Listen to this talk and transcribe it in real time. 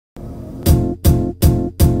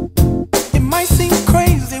might seem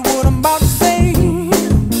crazy what I'm about to say.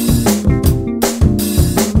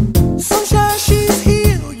 Sunshine, she's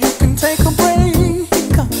here, you can take a break.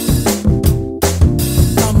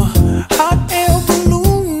 I'm a hot air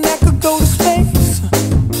balloon that could go to space.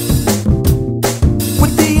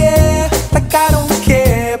 With the air, like I don't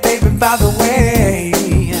care, baby, by the way.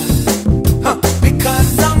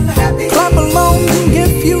 Because I'm happy. Clap along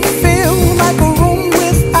if you feel like a room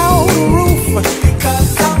without a roof.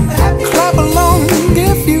 Because I'm happy. Clap along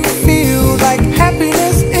if you feel like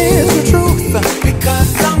happiness is the truth.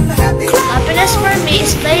 Because I'm happy. Happiness for me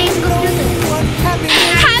is playing computer.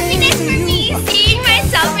 Happiness for me is seeing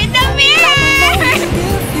myself in the mirror.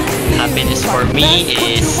 Happiness for me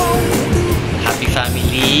is happy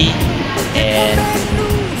family and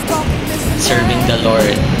serving the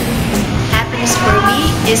Lord. Happiness for me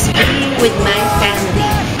is being with my family.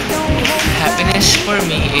 Happiness for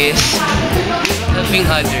me is helping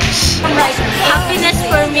others. Happiness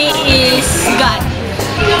for me is God.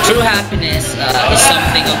 True happiness is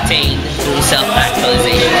something obtained through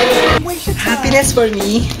self-actualization. Happiness for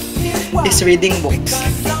me is reading books.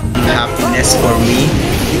 Happiness for me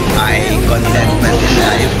ay contentment in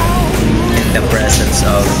life in the presence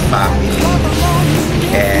of family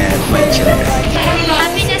and my children.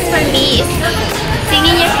 Happiness for me is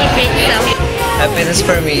singing your favorite song. Happiness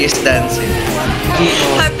for me is dancing.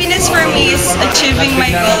 Happiness for me is achieving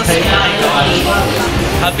my goals.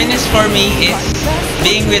 Happiness for me is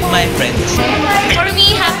being with my friends. For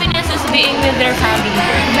me, happiness is being with their family.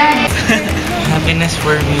 Happiness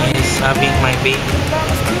for me is having my baby.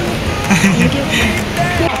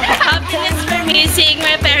 Happiness for me is seeing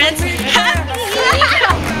my parents happy.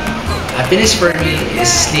 Happiness for me is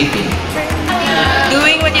sleeping.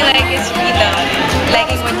 Doing what you like is freedom.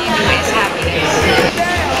 Liking what you do is happiness.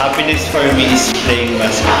 Happiness for me is playing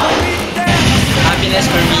basketball. Happiness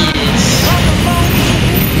for me is